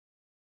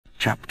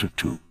Chapter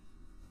 2.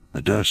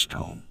 The Durst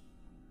Home.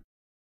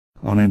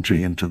 On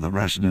entry into the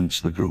residence,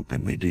 the group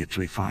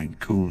immediately find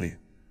Cooley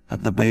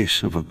at the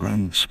base of a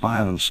grand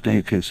spiral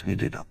staircase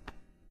headed up.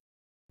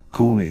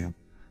 Cooley,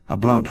 a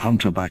blood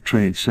hunter by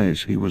trade,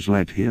 says he was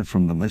led here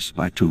from the mist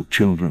by two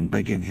children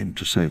begging him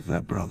to save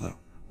their brother,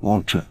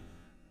 Walter,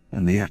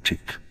 in the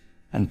attic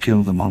and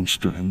kill the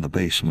monster in the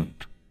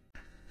basement.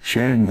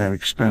 Sharing their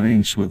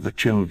experience with the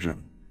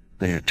children,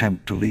 they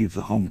attempt to leave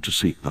the home to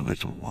seek the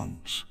little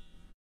ones.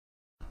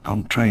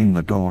 On trying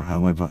the door,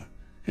 however,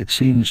 it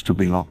seems to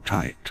be locked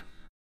tight.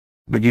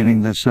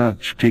 Beginning their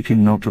search,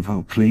 taking note of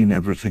how clean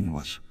everything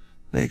was,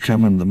 they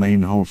examined the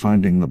main hall,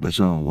 finding the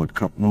bizarre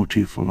woodcut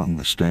motif along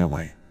the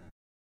stairway.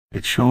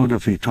 It showed,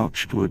 if he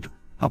touched wood,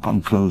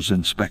 upon close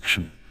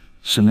inspection,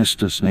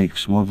 sinister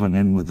snakes woven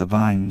in with the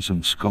vines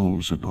and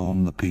skulls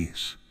adorn the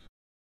piece.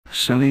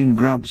 Celine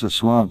grabs a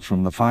sword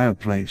from the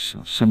fireplace,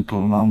 a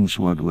simple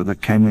longsword with a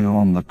cameo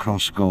on the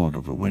crossguard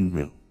of a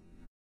windmill.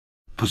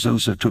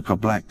 Pazuzu took a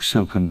black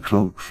silken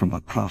cloak from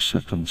a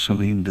closet, and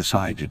Celine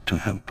decided to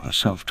help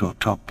herself to a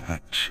top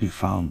hat she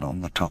found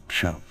on the top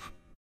shelf.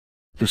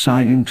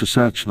 Deciding to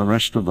search the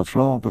rest of the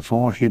floor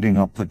before heading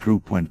up, the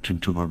group went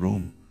into a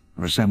room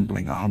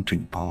resembling a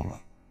hunting parlor.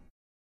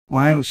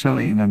 While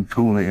Celine and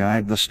Cooley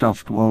eyed the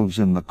stuffed wolves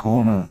in the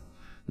corner,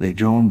 they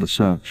joined the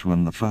search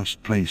when the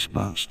first place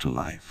burst to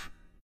life.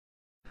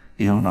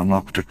 Ian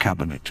unlocked a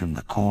cabinet in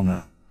the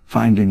corner,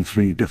 finding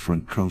 3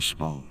 different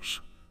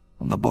crossbows,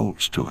 and the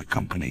bolts to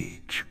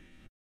accompany each.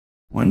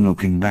 When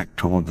looking back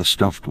toward the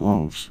stuffed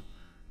wolves,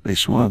 they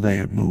swore they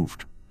had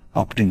moved,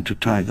 opting to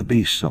tie the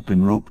beasts up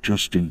in rope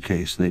just in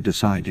case they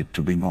decided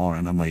to be more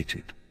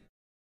animated.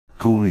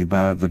 Cooley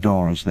barred the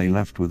door as they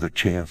left with a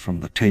chair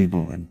from the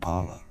table in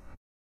parlor.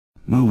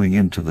 Moving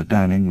into the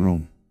dining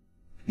room,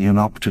 Ian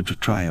opted to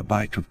try a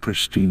bite of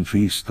pristine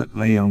feast that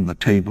lay on the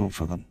table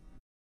for them.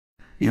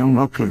 Ian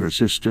luckily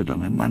resisted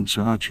an immense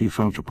urge he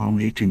felt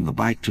upon eating the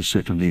bite to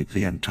sit and eat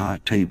the entire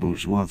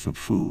table's worth of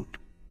food.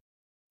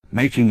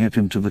 Making it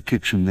into the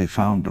kitchen, they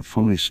found a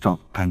fully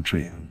stocked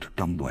pantry and a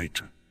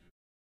dumbwaiter.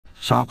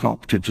 Sock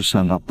opted to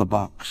send up the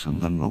box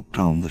and then looked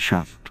down the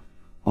shaft,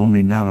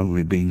 only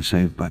narrowly being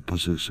saved by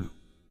Pazuzu.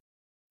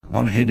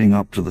 On heading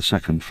up to the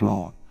second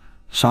floor,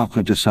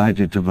 Sokka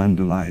decided to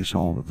vandalize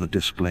all of the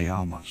display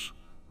armors,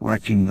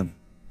 wrecking them.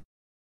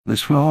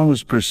 This floor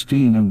was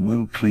pristine and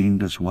well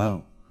cleaned as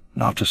well,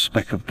 not a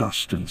speck of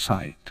dust in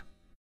sight.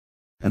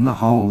 In the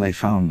hall they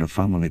found a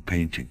family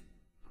painting,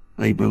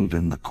 labeled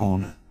in the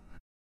corner.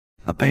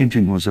 The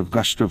painting was of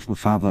Gustav the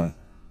father,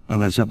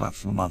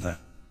 Elizabeth the mother,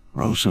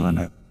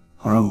 Rosalina,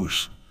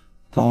 Rose,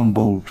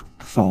 Thornbolt,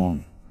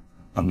 Thorn,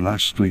 and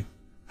lastly,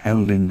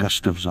 held in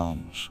Gustav's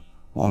arms,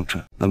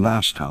 Walter. The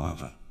last,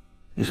 however,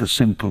 is a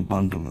simple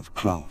bundle of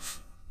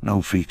cloth.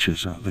 No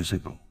features are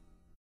visible.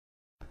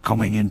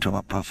 Coming into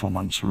a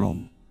performance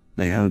room,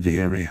 they heard the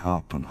airy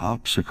harp and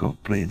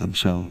harpsichord play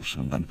themselves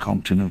and then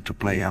continued to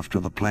play after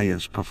the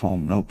players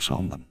performed notes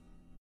on them.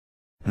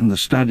 In the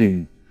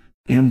study,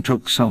 Ian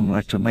took some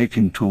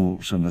letter-making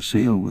tools and a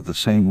seal with the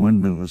same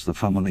windmill as the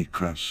family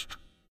crest.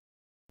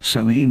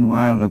 Celine,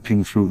 while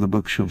looking through the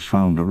bookshelves,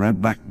 found a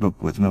red-backed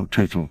book with no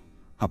title.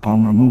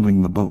 Upon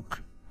removing the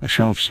book, a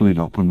shelf slid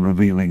open,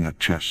 revealing a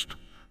chest,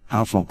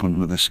 half open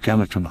with a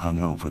skeleton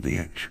hung over the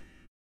edge.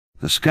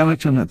 The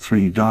skeleton had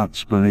 3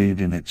 darts buried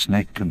in its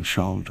neck and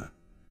shoulder.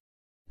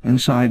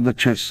 Inside the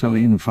chest,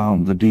 Celine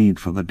found the deed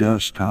for the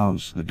Durst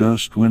house, the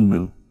Durst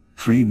windmill,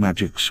 3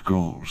 magic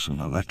scrolls, and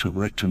a letter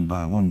written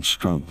by one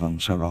Strode van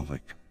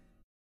Serovic.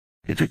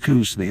 It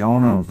accused the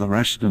owner of the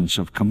residence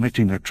of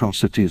committing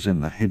atrocities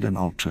in the hidden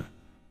altar,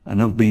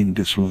 and of being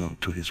disloyal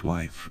to his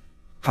wife,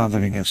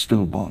 fathering a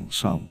stillborn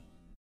son.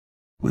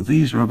 With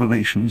these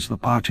revelations, the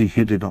party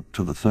headed up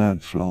to the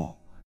 3rd floor.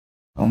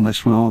 On this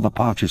floor, the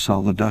party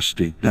saw the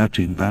dusty,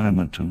 dirty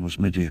environment and was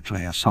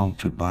immediately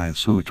assaulted by a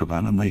suit of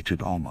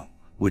animated armor,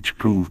 which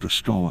proved a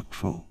stalwart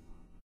foe.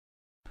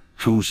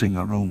 Choosing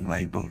a room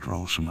labeled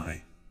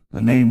Rosemary,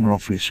 the name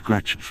roughly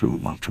scratched through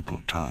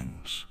multiple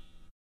times.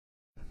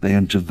 They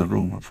entered the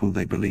room of who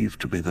they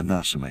believed to be the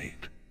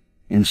nursemaid.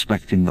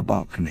 Inspecting the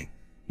balcony,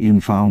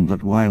 Ian found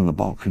that while the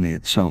balcony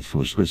itself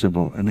was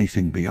visible,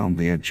 anything beyond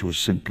the edge was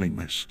simply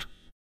mist.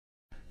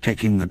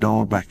 Taking the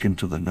door back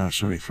into the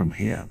nursery from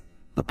here,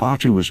 the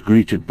party was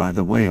greeted by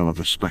the wail of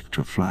a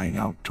spectre flying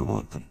out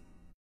toward them.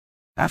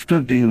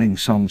 After dealing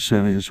some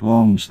serious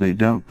wounds, they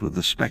dealt with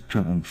the spectre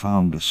and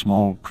found a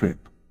small crib.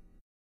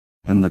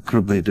 In the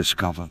crib they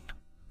discovered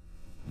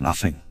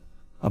nothing,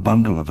 a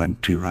bundle of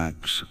empty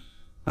rags,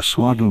 a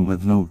swaddle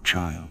with no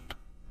child.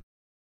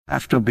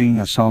 After being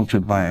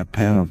assaulted by a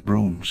pair of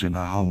brooms in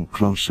a hall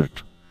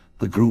closet,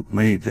 the group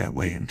made their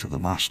way into the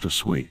master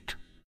suite.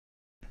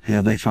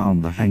 Here they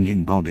found the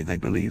hanging body they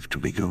believed to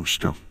be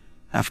Gustav.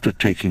 After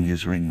taking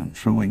his ring and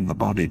throwing the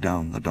body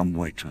down the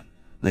dumbwaiter,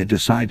 they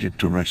decided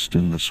to rest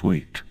in the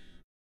suite.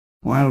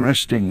 While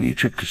resting,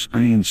 each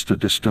experienced a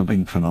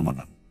disturbing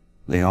phenomenon.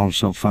 They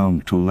also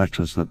found 2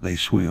 letters that they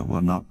swear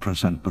were not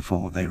present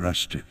before they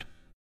rested.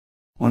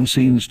 One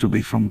seems to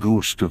be from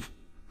Gustav,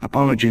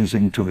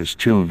 apologizing to his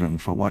children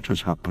for what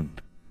has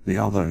happened. The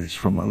other is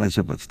from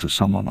Elizabeth to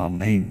someone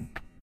unnamed.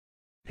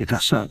 It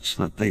asserts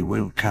that they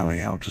will carry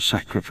out a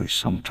sacrifice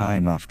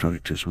sometime after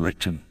it is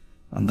written,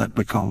 and that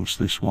because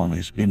this one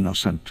is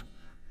innocent,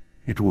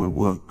 it will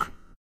work.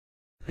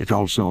 It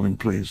also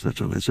implies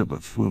that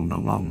Elizabeth will no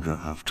longer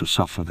have to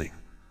suffer the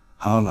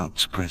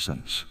harlot's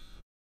presence.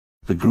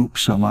 The group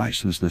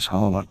surmises this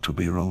harlot to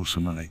be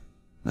Rosemary,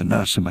 the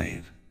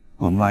nursemaid,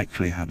 who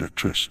likely had a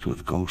tryst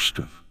with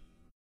Gustav.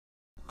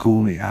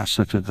 Cooley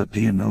asserted that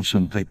the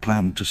innocent they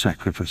planned to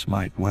sacrifice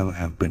might well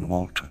have been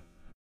Walter.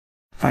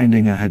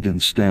 Finding a hidden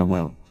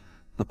stairwell,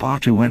 the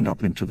party went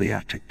up into the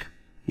attic.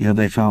 Here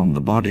they found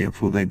the body of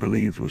who they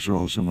believed was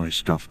Rosemary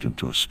stuffed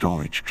into a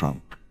storage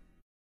trunk.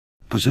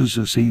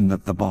 Pazuzu seen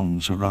that the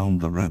bones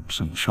around the ribs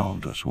and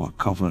shoulders were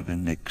covered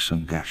in nicks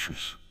and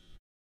gashes.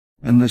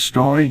 In the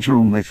storage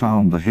room they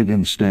found the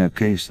hidden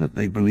staircase that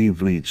they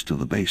believe leads to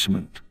the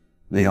basement.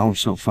 They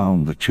also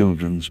found the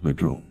children's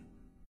bedroom.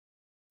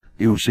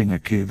 Using a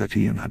key that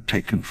Ian had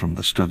taken from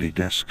the study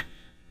desk,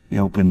 he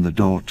opened the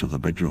door to the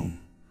bedroom,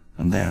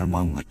 and there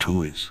among the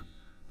toys,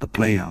 the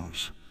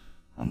playhouse,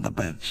 and the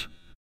beds,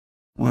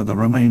 were the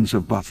remains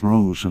of both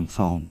Rose and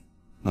Thorn,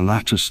 the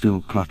latter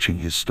still clutching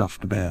his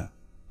stuffed bear.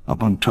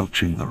 Upon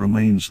touching the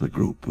remains, the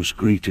group was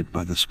greeted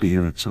by the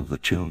spirits of the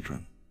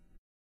children.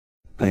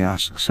 They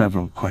asked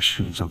several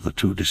questions of the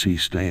two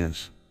deceased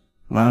heirs,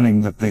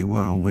 learning that they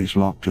were always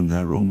locked in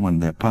their room when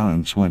their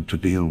parents went to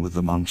deal with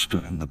the monster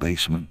in the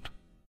basement.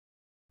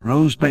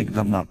 Rose begged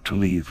them not to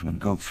leave and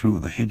go through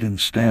the hidden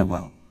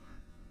stairwell.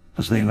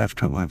 As they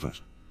left, however,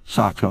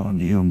 Sako and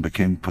Ian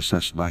became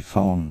possessed by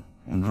Thorn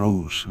and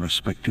Rose,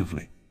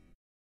 respectively.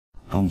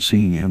 On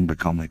seeing Ian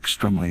become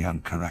extremely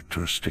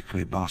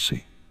uncharacteristically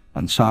bossy,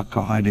 and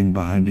Sako hiding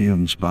behind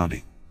Ian's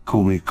body,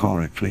 Cooley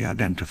correctly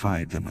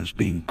identified them as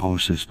being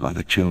possessed by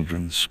the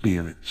children's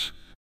spirits.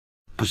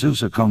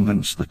 Pazuzu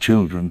convinced the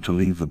children to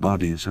leave the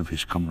bodies of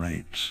his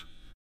comrades.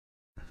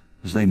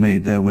 As they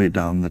made their way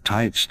down the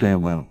tight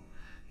stairwell,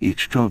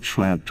 each torch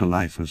flared to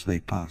life as they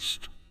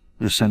passed,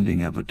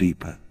 descending ever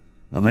deeper,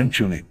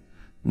 eventually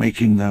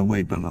making their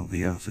way below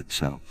the earth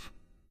itself.